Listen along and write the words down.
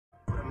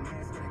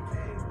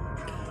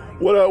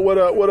What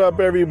up,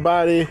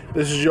 everybody?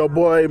 This is your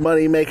boy,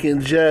 Money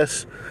Making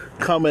Jess,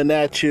 coming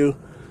at you.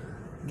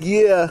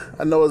 Yeah,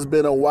 I know it's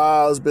been a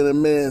while. It's been a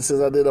minute since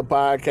I did a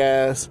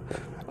podcast.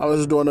 I'm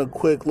just doing a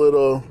quick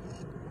little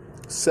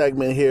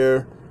segment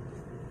here.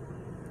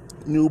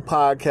 New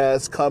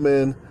podcast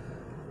coming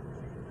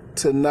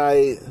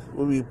tonight.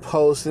 We'll be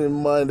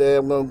posting Monday.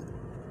 When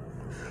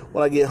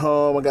I get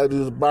home, I got to do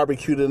this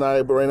barbecue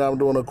tonight. But right now I'm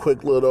doing a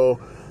quick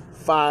little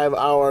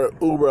 5-hour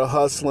Uber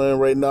hustling.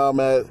 Right now I'm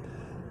at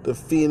the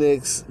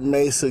Phoenix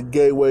Mesa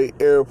Gateway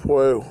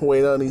Airport,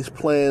 waiting on these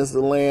planes to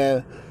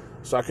land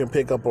so I can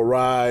pick up a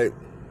ride.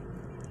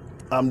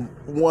 I'm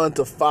 1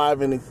 to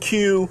 5 in the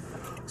queue,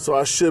 so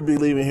I should be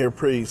leaving here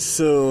pretty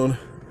soon.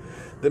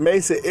 The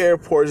Mesa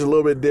Airport is a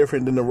little bit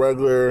different than the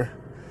regular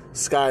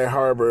Sky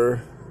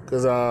Harbor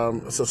because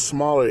it's a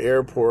smaller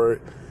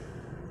airport.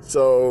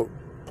 So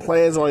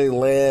planes only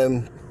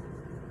land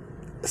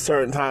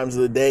certain times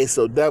of the day.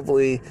 So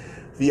definitely,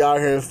 if you're out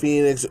here in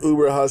Phoenix,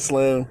 Uber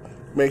hustling,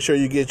 make sure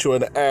you get you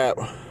an app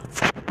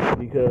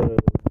because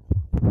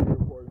the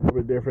airport is a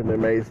little bit different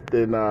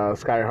than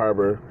Sky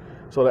Harbor.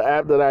 So the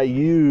app that I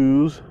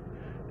use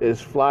is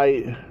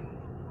Flight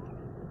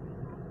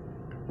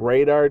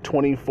Radar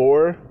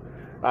 24.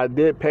 I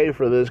did pay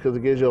for this because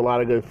it gives you a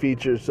lot of good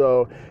features.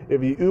 So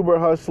if you Uber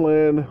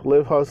hustling,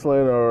 Lyft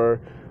hustling,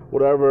 or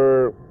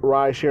whatever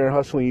ride sharing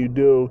hustling you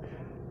do,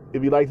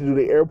 if you like to do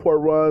the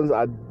airport runs,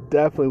 I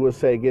definitely would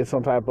say get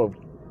some type of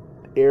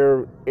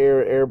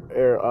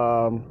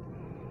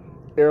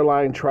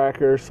airline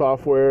tracker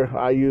software.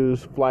 I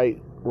use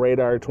Flight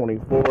Radar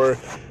 24.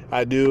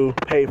 I do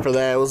pay for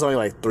that. It was only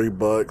like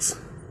 $3.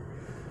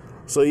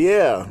 So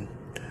yeah,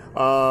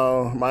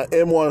 my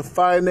M1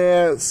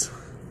 Finance.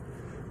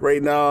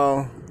 Right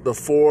now, the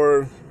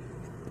 4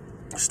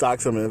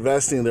 stocks I'm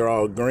investing, they're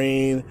all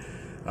green.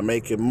 I'm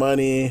making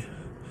money.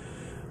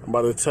 I'm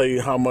about to tell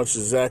you how much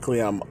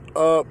exactly I'm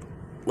up.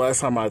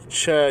 Last time I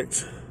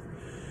checked.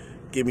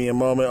 Give me a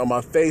moment. On my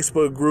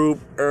Facebook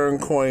group, Earn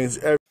Coins.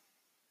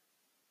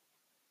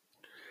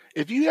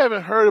 If you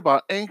haven't heard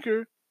about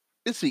Anchor,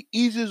 it's the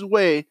easiest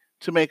way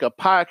to make a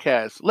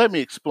podcast. Let me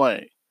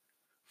explain.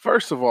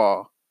 First of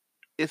all,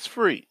 it's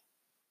free.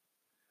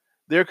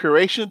 Their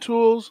curation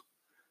tools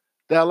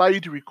that allow you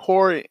to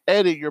record and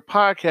edit your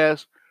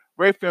podcast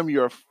right from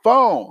your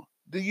phone.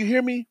 Do you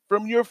hear me?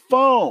 From your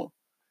phone.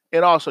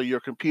 And also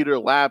your computer,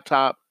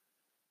 laptop,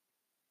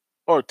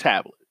 or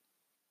tablet.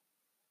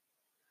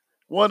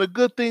 One of the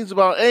good things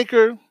about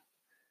Anchor,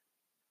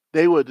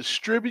 they will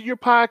distribute your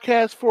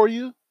podcast for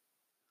you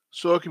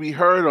so it can be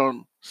heard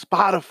on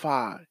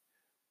Spotify,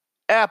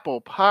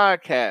 Apple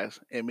Podcasts,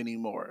 and many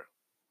more.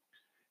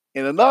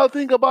 And another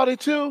thing about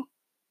it too,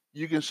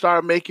 you can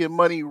start making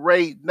money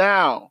right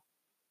now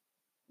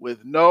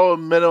with no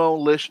minimum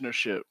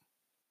listenership.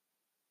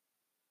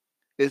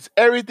 It's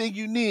everything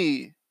you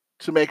need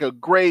to make a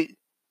great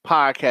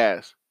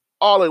podcast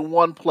all in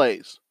one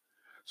place.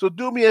 So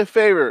do me a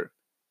favor,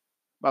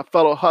 my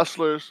fellow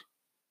hustlers,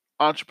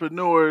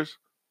 entrepreneurs,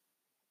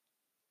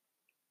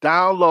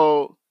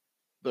 download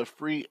the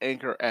free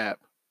Anchor app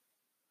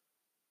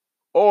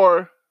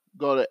or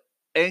go to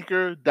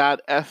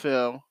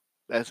anchor.fm.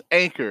 That's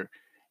Anchor,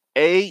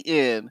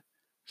 ANCHOR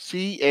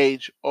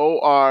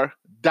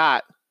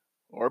dot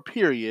or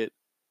period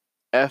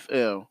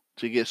FM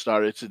to get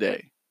started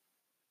today.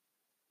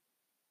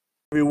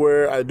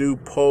 Everywhere I do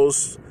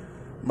post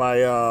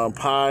my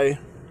pie.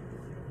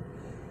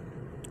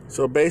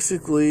 So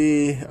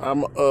basically,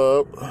 I'm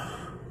up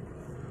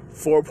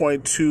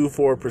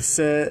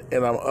 4.24%,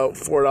 and I'm up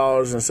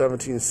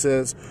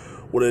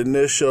 $4.17 with an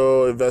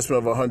initial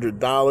investment of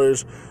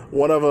 $100.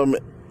 One of them,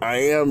 I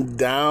am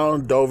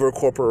down, Dover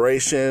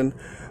Corporation,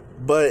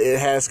 but it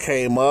has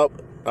came up.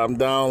 I'm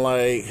down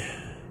like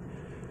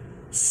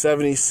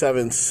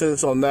 77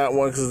 cents on that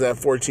one because it's at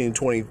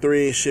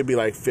 $14.23. It should be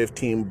like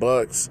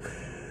 $15.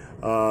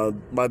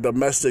 My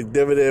domestic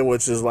dividend,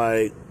 which is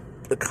like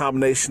a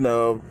combination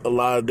of a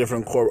lot of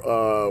different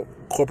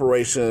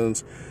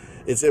corporations.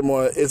 It's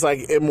M1. It's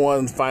like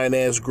M1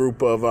 Finance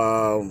group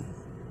of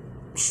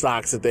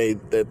stocks that they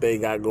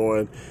got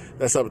going.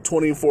 That's up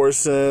 24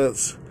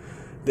 cents.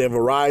 Then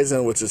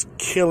Verizon, which is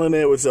killing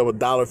it, which is up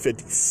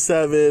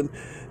 $1.57.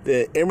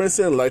 Then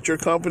Emerson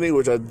Electric Company,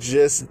 which I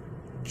just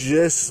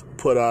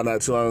put on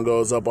not too long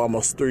ago, is up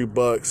almost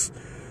 $3.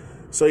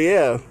 So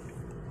yeah.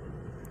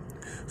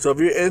 So if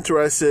you're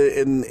interested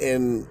in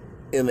the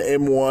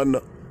M1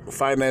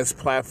 Finance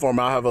platform,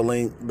 I'll have a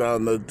link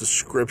down in the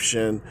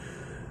description.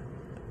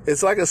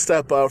 It's like a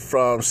step up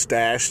from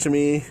Stash to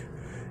me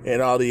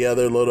and all the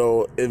other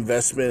little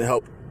investment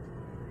help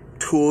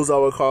tools, I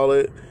would call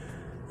it.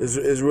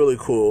 Is really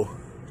cool.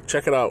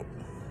 Check it out.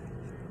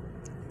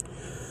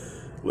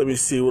 Let me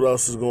see what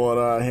else is going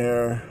on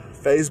here.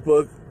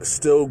 Facebook is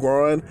still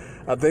growing.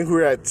 I think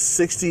we're at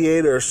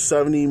 68 or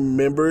 70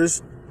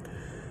 members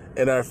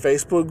in our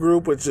Facebook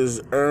group, which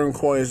is Earn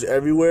Coins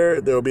Everywhere.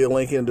 There will be a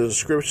link in the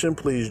description.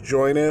 Please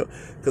join it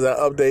because I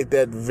update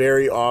that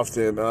very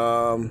often.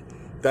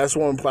 That's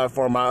one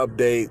platform I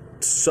update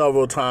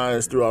several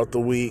times throughout the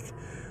week.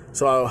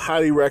 So I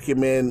highly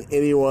recommend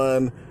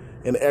anyone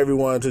and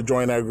everyone to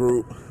join our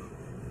group.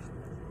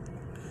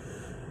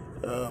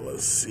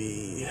 Let's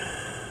see.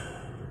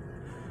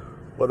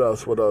 What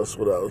else?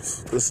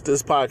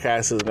 This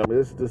podcast is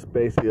this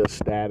basically a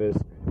status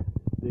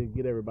to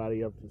get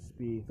everybody up to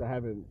speed. I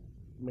haven't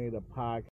made a podcast